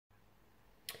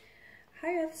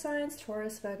Hi Earth signs,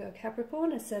 Taurus, Virgo,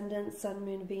 Capricorn, Ascendant, Sun,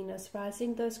 Moon, Venus,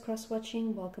 Rising. Those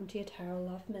cross-watching, welcome to your Tarot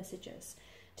Love Messages.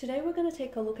 Today we're going to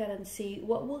take a look at and see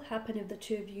what will happen if the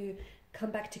two of you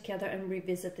come back together and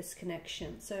revisit this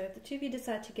connection. So if the two of you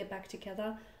decide to get back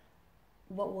together,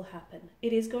 what will happen?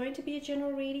 It is going to be a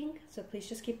general reading, so please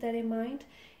just keep that in mind.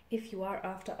 If you are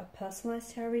after a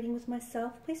personalized tarot reading with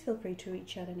myself, please feel free to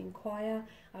reach out and inquire.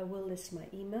 I will list my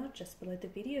email just below the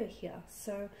video here.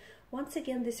 So once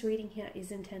again, this reading here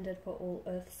is intended for all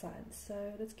earth signs.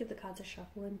 So let's give the cards a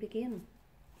shuffle and begin.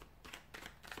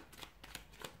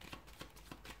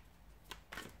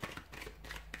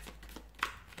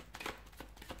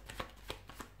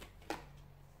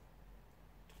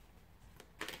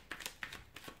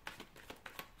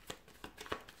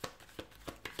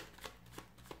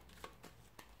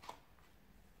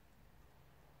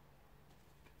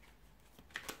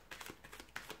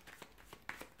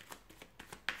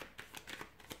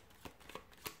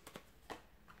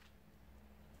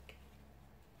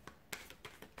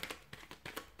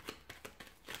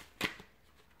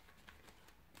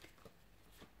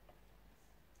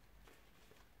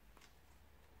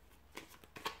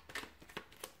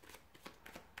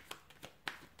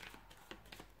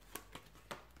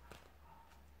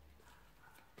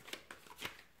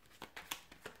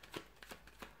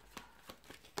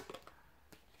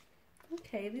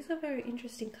 Okay, these are very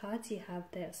interesting cards you have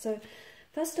there. So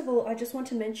first of all, I just want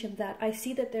to mention that I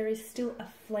see that there is still a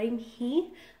flame here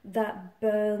that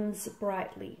burns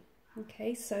brightly.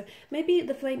 Okay, so maybe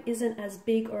the flame isn't as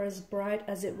big or as bright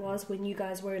as it was when you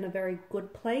guys were in a very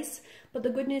good place, but the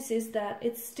good news is that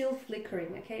it's still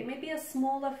flickering. Okay, it may be a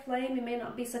smaller flame, it may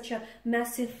not be such a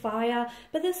massive fire,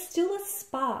 but there's still a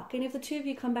spark. And if the two of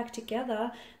you come back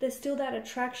together, there's still that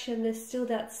attraction, there's still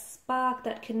that spark,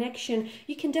 that connection.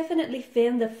 You can definitely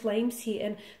fan the flames here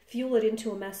and fuel it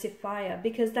into a massive fire,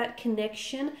 because that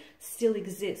connection still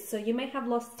exists. So you may have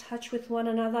lost touch with one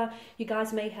another, you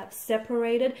guys may have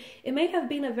separated, it may have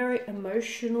been a very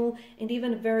emotional and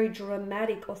even very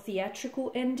dramatic or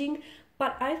theatrical ending,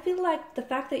 but I feel like the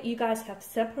fact that you guys have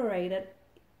separated,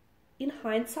 in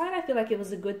hindsight, I feel like it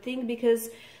was a good thing, because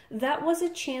that was a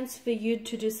chance for you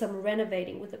to do some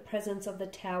renovating with the presence of the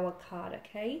Tower card,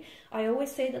 okay? I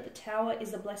always say that the Tower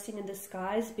is a blessing in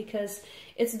disguise, because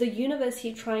it's the universe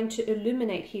here trying to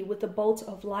illuminate here with the bolt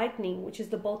of lightning, which is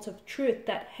the bolt of truth,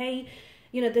 that, hey,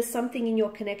 you know, there's something in your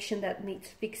connection that needs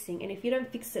fixing. And if you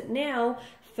don't fix it now,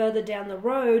 further down the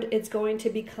road, it's going to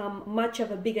become much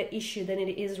of a bigger issue than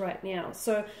it is right now.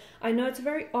 So I know it's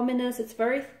very ominous, it's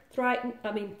very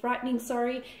frightening,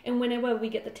 sorry. And whenever we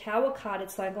get the Tower card,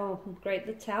 it's like, oh, great,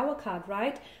 the Tower card,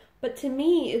 right? But to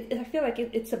me, I feel like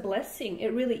it's a blessing.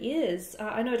 It really is.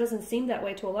 I know it doesn't seem that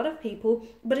way to a lot of people,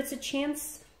 but it's a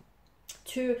chance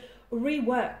to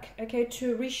rework, okay,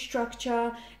 to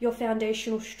restructure your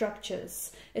foundational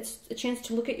structures. It's a chance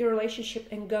to look at your relationship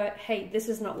and go, hey, this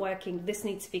is not working, this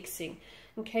needs fixing.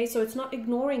 Okay, so it's not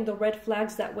ignoring the red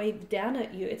flags that wave down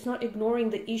at you. It's not ignoring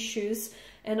the issues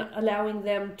and allowing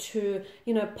them to,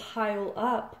 you know, pile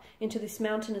up into these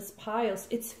mountainous piles.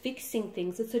 It's fixing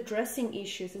things. It's addressing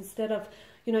issues instead of,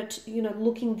 you know,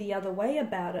 looking the other way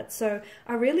about it. So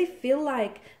I really feel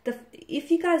like if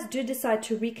you guys do decide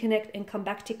to reconnect and come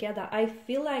back together, I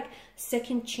feel like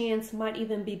second chance might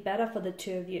even be better for the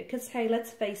two of you. Because, hey,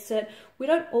 let's face it, we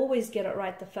don't always get it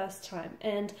right the first time.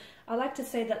 And I like to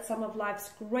say that some of life's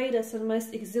greatest and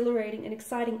most exhilarating and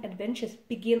exciting adventures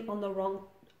begin on the wrong,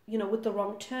 you know, with the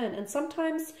wrong turn. And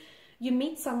sometimes you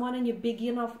meet someone and you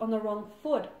begin off on the wrong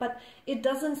foot, but it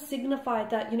doesn't signify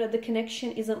that, you know, the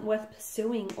connection isn't worth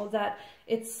pursuing, or that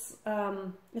it's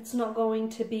not going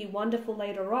to be wonderful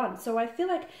later on. So I feel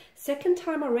like second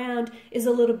time around is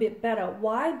a little bit better.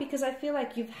 Why? Because I feel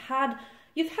like you've had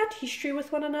history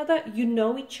with one another, you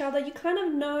know each other, you kind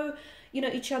of know, you know,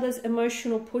 each other's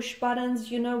emotional push buttons,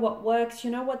 you know what works,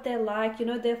 you know what they're like, you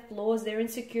know their flaws, their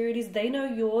insecurities, they know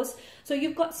yours. So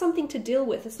you've got something to deal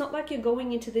with. It's not like you're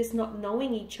going into this not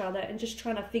knowing each other and just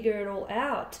trying to figure it all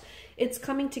out. It's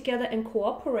coming together and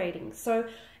cooperating. So,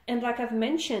 and like I've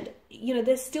mentioned, you know,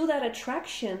 there's still that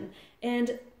attraction,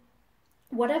 and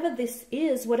whatever this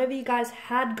is, whatever you guys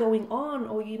had going on,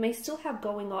 or you may still have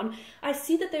going on, I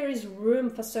see that there is room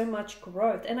for so much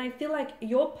growth. And I feel like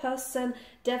your person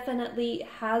definitely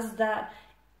has that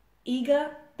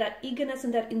eagerness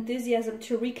and that enthusiasm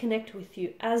to reconnect with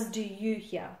you, as do you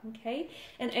here, okay?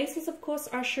 And aces, of course,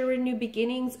 are assuring new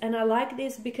beginnings. And I like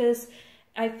this because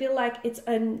I feel like it's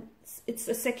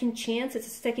a second chance. It's a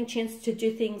second chance to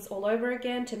do things all over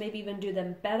again, to maybe even do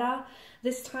them better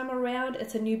this time around.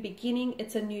 It's a new beginning.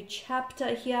 It's a new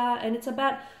chapter here, and it's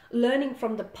about learning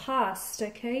from the past,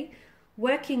 okay?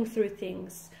 working through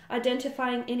things,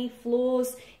 identifying any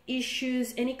flaws,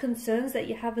 issues, any concerns that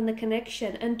you have in the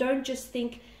connection. And don't just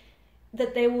think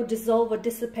that they will dissolve or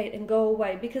dissipate and go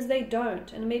away, because they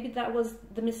don't. And maybe that was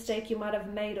the mistake you might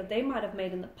have made, or they might have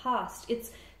made in the past.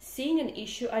 It's seeing an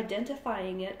issue,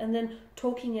 identifying it, and then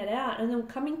talking it out, and then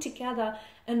coming together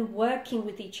and working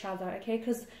with each other, okay?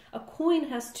 Because a coin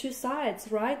has two sides,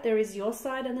 right? There is your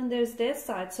side and then there's their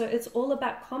side. So it's all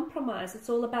about compromise. It's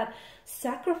all about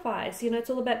sacrifice. You know,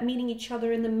 it's all about meeting each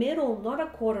other in the middle, not a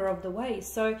quarter of the way.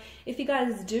 So if you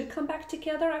guys do come back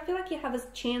together, I feel like you have a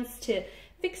chance to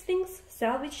fix things,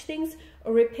 salvage things,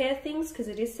 or repair things, because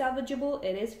it is salvageable,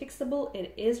 it is fixable,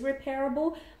 it is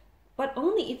repairable, but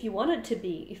only if you want it to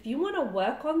be. If you want to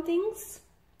work on things,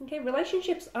 okay,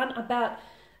 relationships aren't about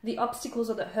the obstacles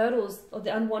or the hurdles or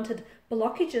the unwanted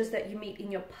blockages that you meet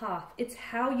in your path. It's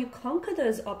how you conquer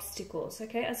those obstacles,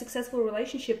 okay? A successful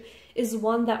relationship is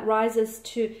one that rises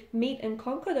to meet and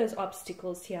conquer those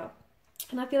obstacles here.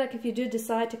 And I feel like if you do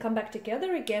decide to come back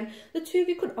together again, the two of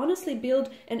you could honestly build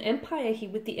an empire here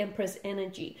with the Empress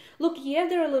energy. Look, yeah,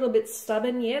 they're a little bit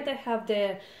stubborn. Yeah, they have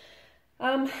their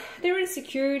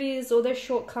insecurities or their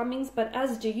shortcomings, but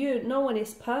as do you. No one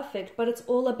is perfect, but it's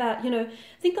all about, you know,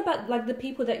 think about like the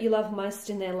people that you love most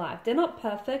in their life. They're not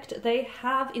perfect. They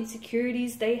have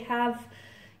insecurities. They have,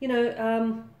 you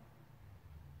know,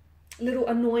 little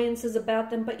annoyances about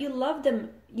them, but you love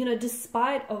them, you know,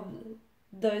 despite of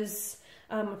those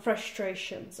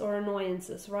frustrations or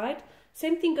annoyances, right?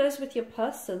 Same thing goes with your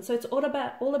person. So it's all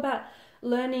about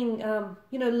learning,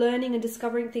 you know, learning and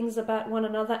discovering things about one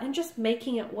another and just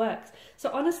making it work.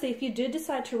 So honestly, if you do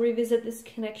decide to revisit this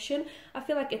connection, I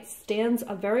feel like it stands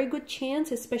a very good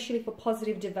chance, especially for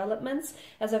positive developments.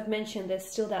 As I've mentioned, there's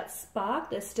still that spark,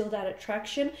 there's still that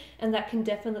attraction, and that can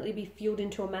definitely be fueled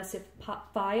into a massive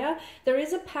fire. There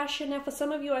is a passion. Now, for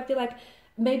some of you, I feel like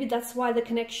maybe that's why the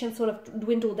connection sort of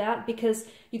dwindled out, because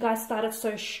you guys started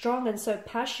so strong and so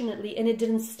passionately, and it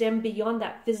didn't stem beyond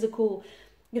that physical,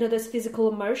 you know, those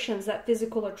physical emotions, that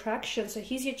physical attraction. So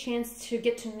here's your chance to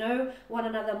get to know one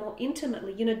another more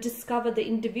intimately, you know, discover the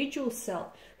individual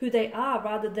self, who they are,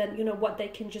 rather than, you know, what they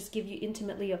can just give you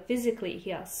intimately or physically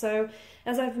here. So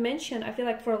as I've mentioned, I feel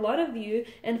like for a lot of you,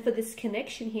 and for this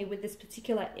connection here with this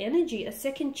particular energy, a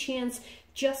second chance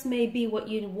just may be what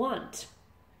you want.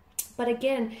 But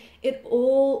again, it's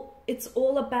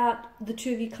all about the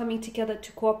two of you coming together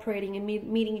to cooperating and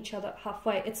meeting each other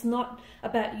halfway. It's not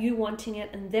about you wanting it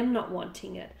and them not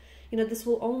wanting it. You know, this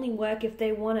will only work if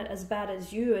they want it as bad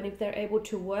as you, and if they're able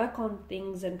to work on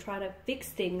things and try to fix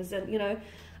things. And, you know,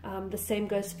 the same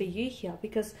goes for you here,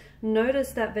 because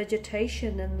notice that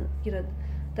vegetation and, you know,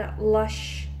 that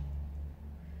lush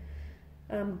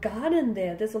garden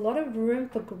there. There's a lot of room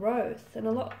for growth and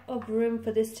a lot of room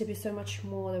for this to be so much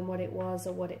more than what it was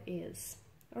or what it is.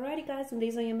 Alrighty guys, and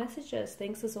these are your messages.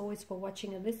 Thanks as always for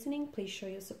watching and listening. Please show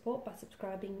your support by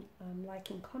subscribing,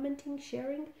 liking, commenting,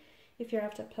 sharing. If you're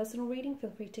after a personal reading,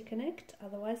 feel free to connect.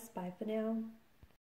 Otherwise, bye for now.